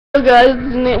Hello guys,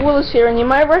 it's Nate Willis here, and you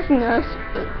might recognize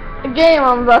a game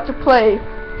I'm about to play.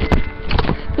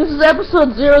 This is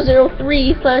episode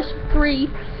 003/3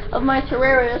 of my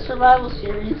Terraria survival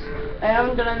series. I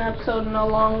haven't done an episode in a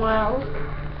long while,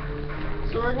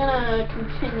 so we're gonna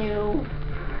continue.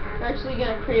 We're actually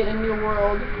gonna create a new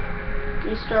world,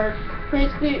 restart.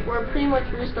 Basically, we're pretty much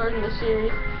restarting the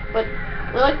series, but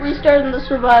we're like restarting the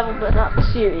survival, but not the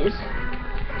series.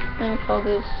 I'm gonna call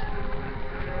this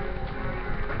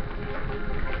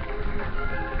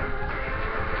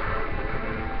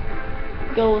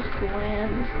Ghost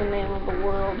Land is the name of the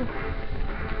world.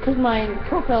 Because my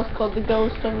profile's called the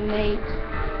Ghost of Nate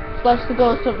 / the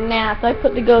Ghost of Nat. I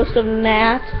put the Ghost of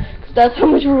Nat because that's how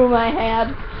much room I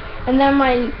had. And then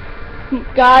my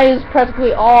guy is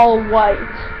practically all white.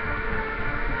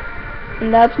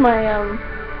 And that's my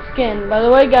skin. By the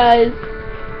way, guys,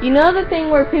 you know the thing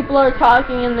where people are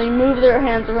talking and they move their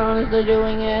hands around as they're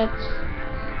doing it?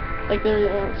 Like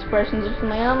their expressions or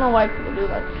something. I don't know why people do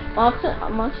that.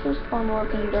 Monsters spawn more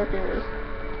often in dark areas.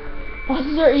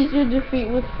 Bosses are easier to defeat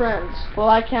with friends. Well,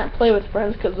 I can't play with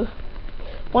friends because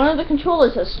one of the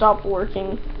controllers has stopped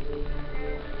working.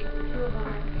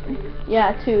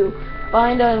 Yeah, two.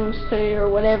 Bind items to or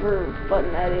whatever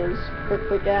button that is for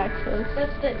quick access.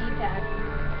 That's the D-pad.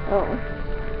 Oh.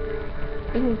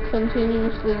 You can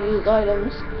continuously use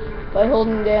items by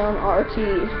holding down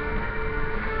RT.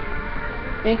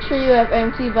 Make sure you have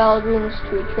empty valid rooms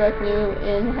to attract new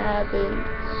inhabitants.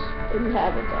 I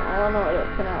don't know how to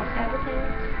pronounce that.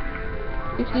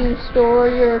 If you store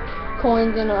your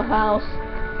coins in a house,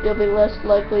 you'll be less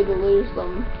likely to lose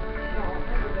them.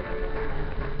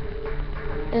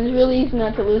 And it's really easy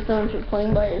not to lose them if you're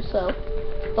playing by yourself.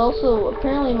 Also,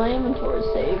 apparently my inventory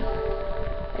is saved.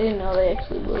 I didn't know they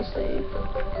actually will save.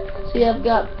 See, I've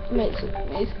got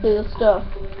basically the stuff.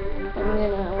 I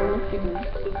wonder if you can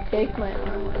take my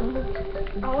armor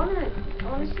off. I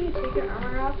wanna see you take your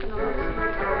armor off, and I wanna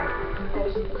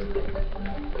see my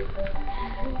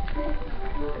entire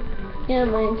Yeah,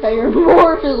 my entire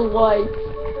morph is white.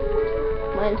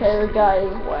 My entire guy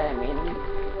is white. I mean,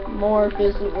 morph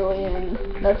isn't really in.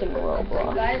 That's in Roblox.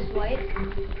 The guy is white?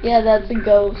 Yeah, that's a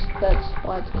ghost. That's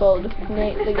why it's called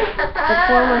Nate. That's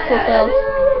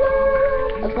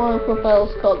one of my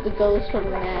profiles called the Ghost from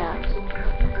Nat.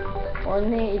 Or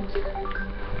Nate.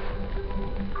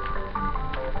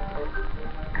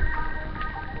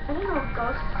 I didn't know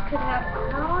ghosts could have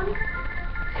armor on.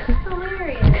 That's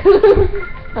hilarious.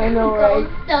 I know, right?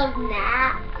 Ghost of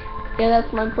Nat. Yeah,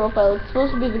 that's my profile. It's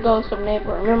supposed to be the Ghost of Nate,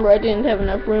 but remember I didn't have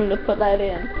enough room to put that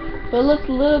in. So it looks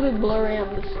a little bit blurry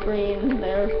on the screen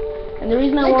there. And the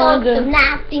reason I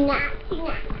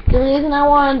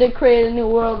wanted to create a new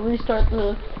world, restart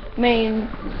the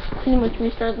pretty much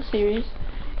restart the series,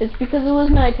 is because it was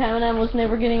nighttime and I was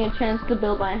never getting a chance to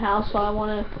build my house, so I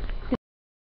want to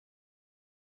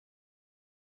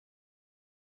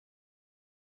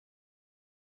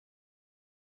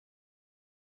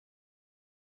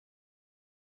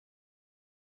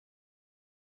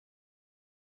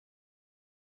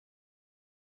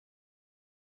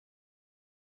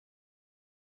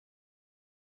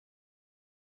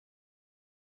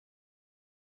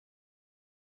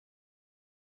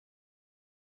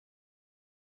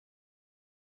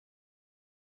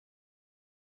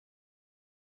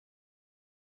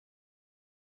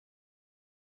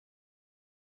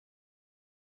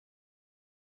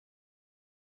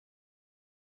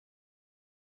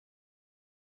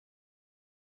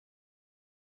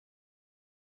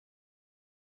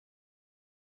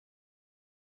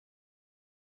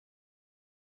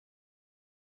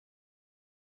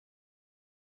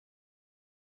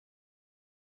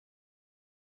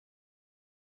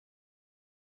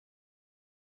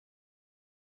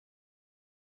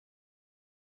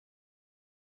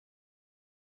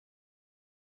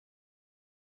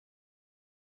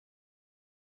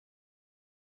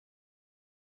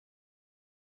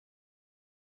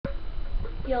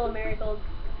Yellow marigold.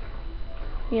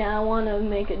 yeah, I want to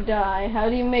make it die. How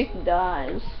do you make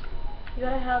dyes? You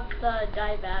gotta have the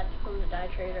dye badge from the dye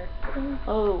trader.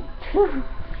 Oh.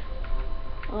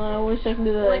 I wish I could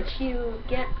do that. Which you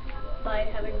get by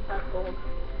having 5 gold.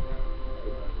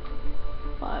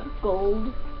 5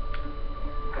 gold.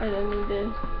 I don't need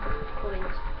this.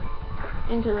 Coins.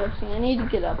 Interesting. I need to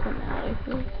get up and out, I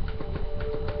think.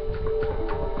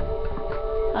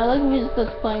 I like the music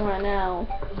that's playing right now.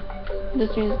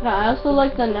 This music. I also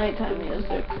like the nighttime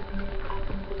music.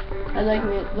 I like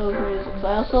those musics.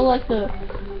 I also like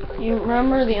you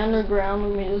remember the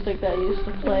underground music that used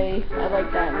to play? I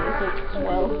like that music as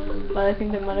well. But I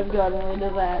think they might have gotten rid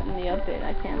of that in the update.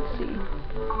 I can't see.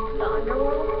 The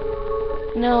underworld?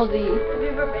 No, Have you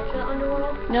ever been to the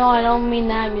underworld? no, I don't mean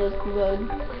that music. The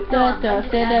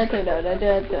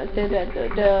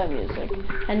music.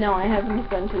 And no, I haven't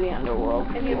been to the underworld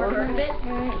Have you ever before. heard of it?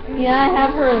 Yeah, I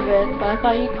have heard of it, but I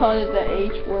thought you called it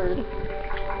the H word.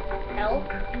 Hell?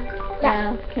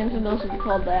 Yeah, can't you know it's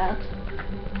called that?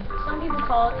 Some people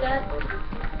call it that.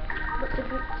 But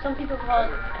some people call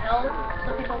it hell.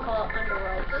 Some people call it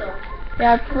underworld. So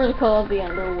Yeah, I prefer to call it the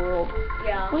underworld.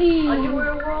 yeah. Whee!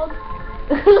 Underwear world.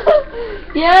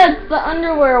 Yeah, it's the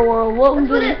underwear world. What To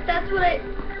me, that's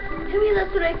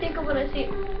what I think of when I see.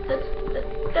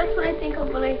 That's what I think of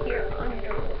when I hear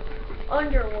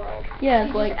underworld. Yeah,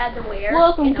 it's You like, just add the wear.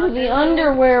 welcome in to the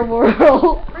underwear. underwear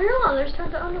world. I know, there's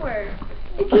tons of underwear.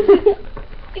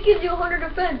 It gives you 100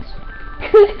 defense.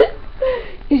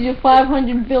 Gives you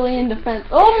 500 billion defense.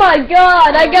 Oh my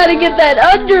god, I gotta get that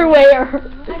underwear.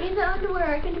 I need the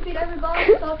underwear. I can defeat every boss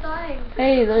without dying.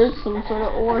 Hey, there's some sort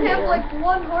of ore I have here. like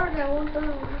one heart and I won't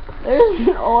die. There's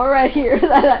an ore right here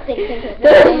that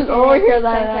there's an ore here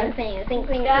that That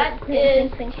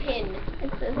is tin.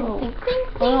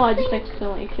 Oh no, I just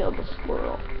accidentally killed the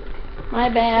squirrel. My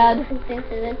bad.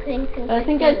 I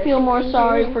think I'd feel more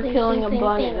sorry for killing a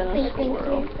bunny than a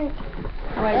squirrel.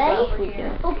 Alright, Josh, we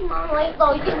can. Pokemon White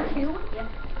Lotion too.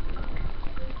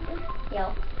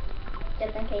 Yo,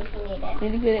 just in case you need it.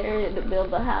 Need a good area to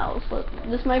build the house.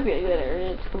 This might be a good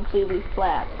area. It's completely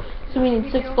flat. So we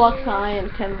need 6 blocks high and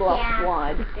 10 blocks Yeah.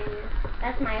 wide.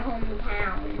 That's my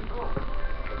hometown.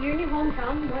 You're in your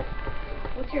hometown?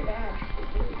 What's your badge?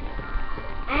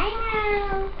 I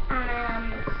have,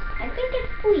 I think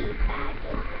it's police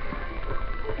badges.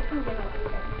 I can give it to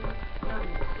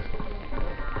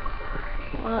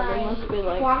Wow, there must be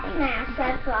like... Walk smash,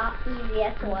 that's the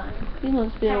easiest one. You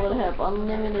must be able to have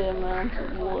unlimited amounts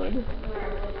of wood.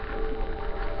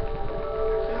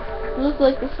 It looks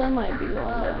like the sun might be going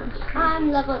down.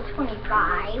 I'm level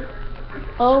 25.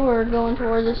 Oh, we're going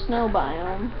toward the snow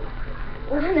biome.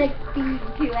 We're gonna be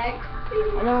 2x.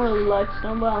 I don't really like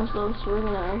snow biomes though, so we're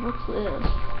gonna... What's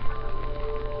this?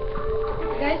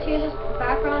 You guys hear this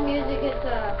background music? It's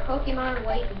Pokemon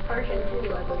White version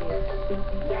 2, I believe.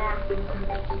 Yeah.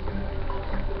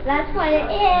 That's what it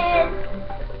is.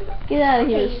 Get out of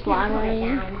here, Okay, you can turn it Slimery.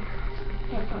 down.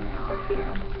 Can turn it off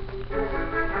here.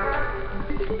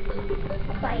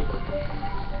 Fight.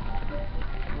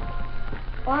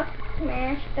 Walk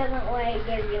smash doesn't really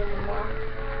give you more.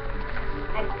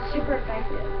 It's super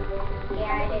effective.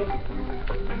 Yeah, it is.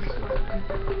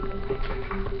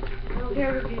 I don't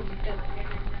care if you don't.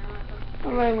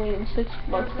 Alright, we need 6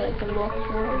 blocks high, 10 blocks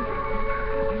wide.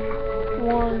 1,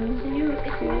 It's a new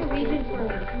region for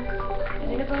me.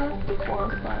 Nineveh?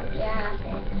 4, 5, Yeah,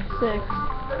 6.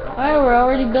 Alright, we're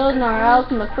already building our house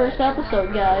in the first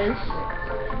episode, guys.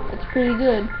 It's pretty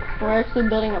good. We're actually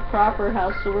building a proper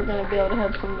house, so we're going to be able to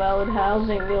have some valid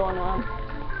housing going on.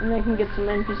 And I can get some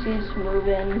NPCs to move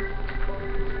in.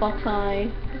 Blocks high.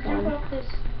 1,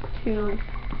 2,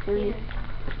 3,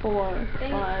 4,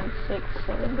 5, 6,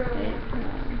 7, 8,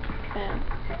 9, 10.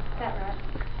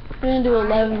 We're going to do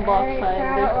 11 blocks high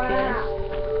in this case.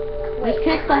 This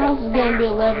case the house is going to be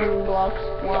 11 blocks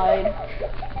wide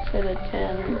instead of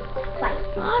 10.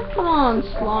 Ah, come on,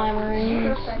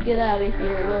 Slimery. Just get out of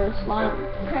here. There's slime.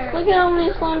 Look at how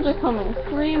many slimes are coming.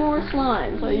 3 more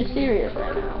slimes. Are you serious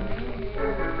right now?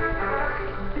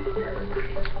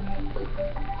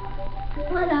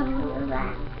 what level is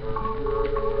that?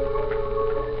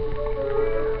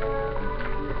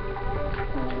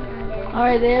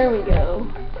 Alright, there we go.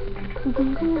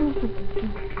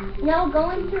 No, go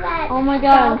into that. Oh my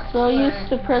god, I'm so used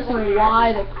to pressing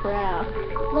Y to craft.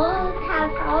 Go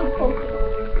have all Pokemon.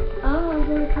 Oh,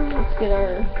 Let's get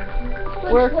our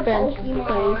workbench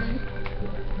placed.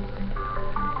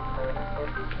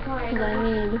 Because I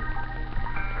need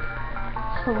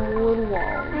some wood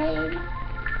walls.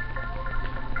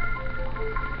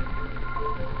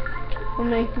 We'll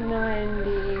make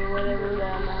 90, whatever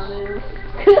that amount is.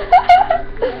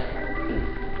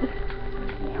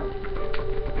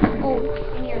 Oh,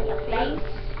 and your face.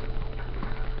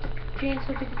 James,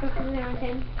 so 50 Coke from there on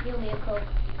 10. Give me a Coke.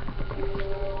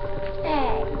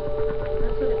 Hey.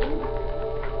 That's what it is.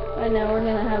 Right now we're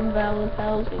gonna have valid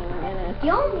housing in a minute.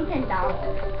 You owe me $10.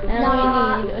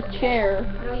 Now we need a chair.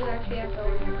 No, you actually have to.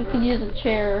 We could use a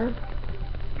chair.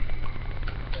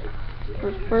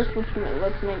 First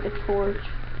let's make a torch.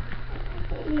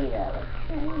 Yeah.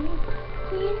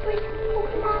 Please bring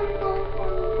Pokemon Go.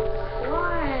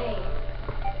 Why?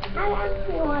 I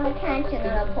actually want to catch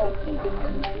another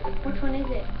Pokemon. Which one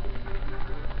is it?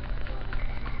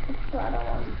 It's the other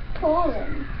one.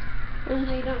 Poland. There's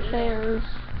No, you don't need chairs.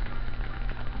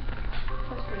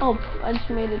 Trust me. Oh, I just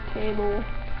made a table.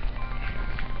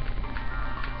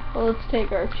 Well, let's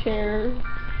take our chair.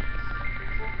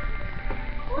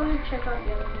 Let me check out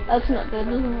the other thing. That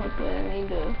doesn't look good. I need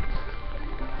to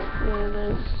do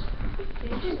this. Did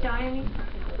you just die on me?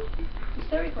 You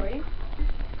still recording?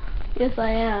 Yes, I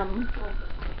am.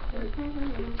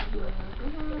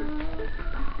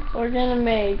 We're gonna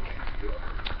make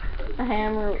a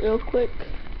hammer real quick.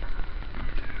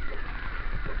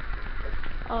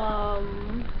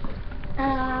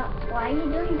 Why are you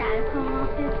doing dinosaur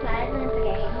monsters rather than the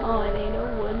game? Oh, I need a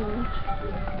wooden.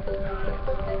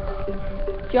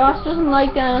 Josh doesn't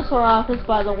like Dinosaur Office,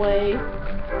 by the way.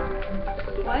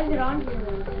 Why is it on here?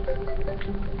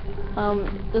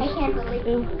 I can't delete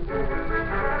it.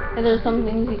 And there's some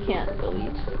things you can't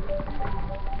delete.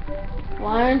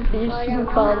 Why aren't these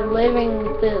called living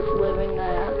this, living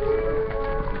that,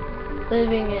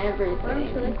 living Why don't you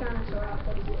everything? like Dinosaur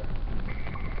Office?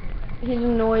 It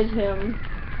annoys him.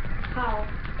 How?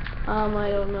 I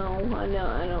don't know. I Is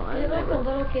it like a never.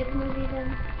 little kid movie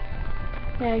then?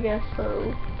 Yeah, I guess so.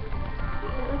 Is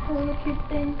it like a little kid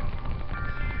thing?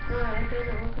 No, it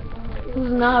doesn't look like a little kid. This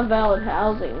is not valid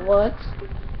housing. What?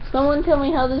 Someone tell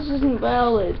me how this isn't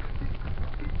valid.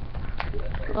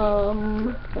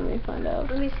 Let me find out.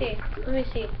 Let me see. Let me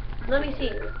see. Let me see.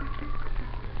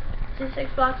 Is it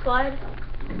 6 blocks wide?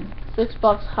 6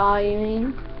 blocks high, you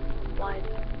mean? Wide.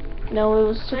 No, it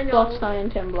was I 6 know. blocks high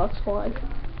and 10 blocks wide.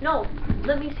 No.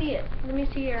 Let me see it. Let me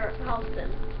see your house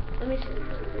then. Let me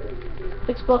see.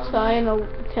 6 blocks high and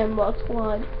 10 blocks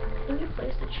wide. I think you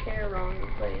placed the chair wrong in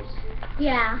place.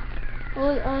 Yeah.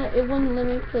 Well, it wouldn't let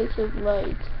me place it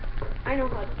right. I know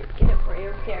how to get it for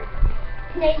you. Here.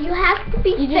 Now you have to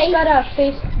be You just gotta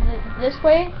face this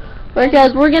way. Alright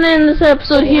guys, we're gonna end this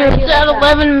episode here. Yeah, It's at like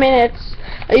that. 11 minutes.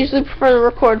 I usually prefer to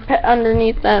record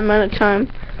underneath that amount of time.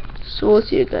 So we'll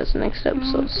see you guys next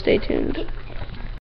episode. Stay tuned.